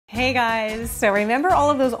Hey guys, so remember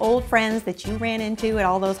all of those old friends that you ran into at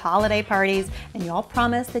all those holiday parties and you all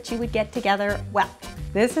promised that you would get together? Well,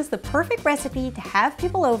 this is the perfect recipe to have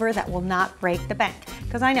people over that will not break the bank.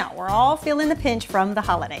 Because I know, we're all feeling the pinch from the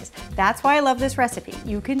holidays. That's why I love this recipe.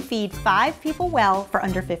 You can feed 5 people well for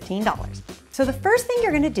under $15. So the first thing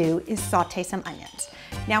you're gonna do is saute some onions.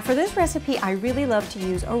 Now for this recipe, I really love to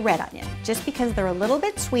use a red onion, just because they're a little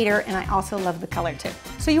bit sweeter and I also love the color too.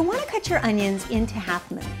 So you wanna cut your onions into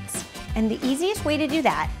half moons. And the easiest way to do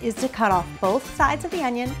that is to cut off both sides of the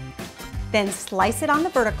onion, then slice it on the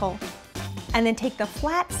vertical, and then take the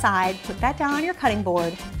flat side, put that down on your cutting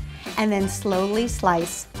board, and then slowly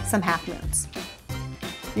slice some half moons.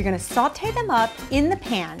 You're gonna saute them up in the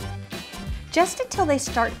pan just until they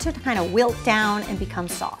start to kind of wilt down and become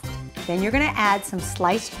soft. Then you're gonna add some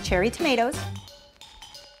sliced cherry tomatoes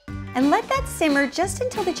and let that simmer just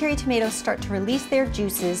until the cherry tomatoes start to release their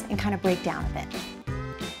juices and kind of break down a bit.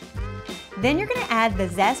 Then you're gonna add the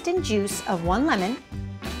zest and juice of 1 lemon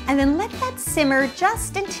and then let that simmer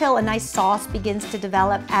just until a nice sauce begins to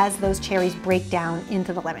develop as those cherries break down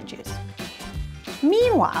into the lemon juice.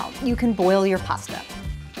 Meanwhile, you can boil your pasta.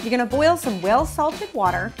 You're gonna boil some well-salted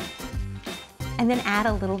water and then add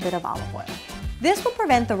a little bit of olive oil. This will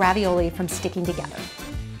prevent the ravioli from sticking together.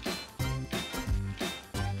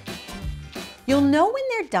 You'll know when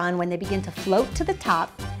they're done when they begin to float to the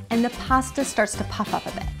top and the pasta starts to puff up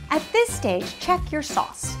a bit. At this stage, check your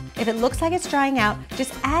sauce. If it looks like it's drying out,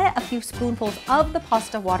 just add a few spoonfuls of the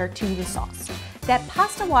pasta water to the sauce. That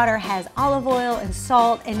pasta water has olive oil and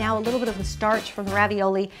salt and now a little bit of the starch from the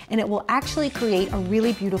ravioli, and it will actually create a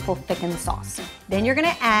really beautiful thickened sauce. Then you're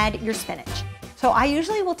gonna add your spinach. So I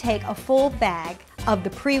usually will take a full bag of the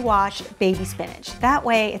pre-washed baby spinach. That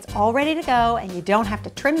way it's all ready to go and you don't have to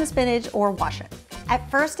trim the spinach or wash it. At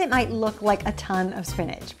first it might look like a ton of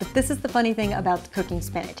spinach, but this is the funny thing about cooking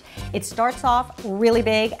spinach. It starts off really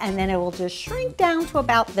big and then it will just shrink down to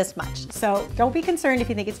about this much. So don't be concerned if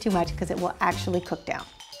you think it's too much because it will actually cook down.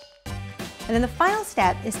 And then the final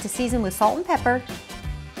step is to season with salt and pepper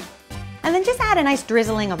and then just add a nice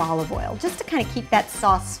drizzling of olive oil just to kind of keep that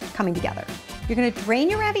sauce coming together. You're gonna drain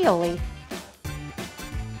your ravioli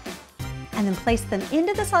and then place them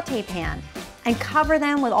into the saute pan and cover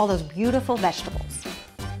them with all those beautiful vegetables.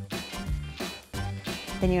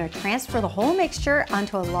 Then you're gonna transfer the whole mixture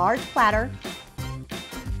onto a large platter.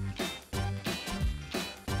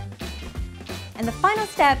 And the final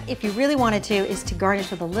step, if you really wanted to, is to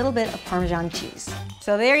garnish with a little bit of Parmesan cheese.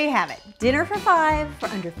 So there you have it. Dinner for 5 for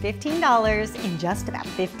under $15 in just about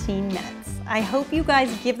 15 minutes. I hope you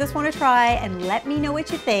guys give this one a try and let me know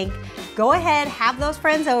what you think. Go ahead, have those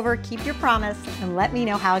friends over, keep your promise, and let me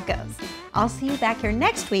know how it goes. I'll see you back here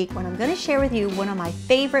next week when I'm gonna share with you one of my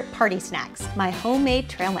favorite party snacks, my homemade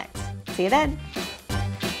trail mix. See you then.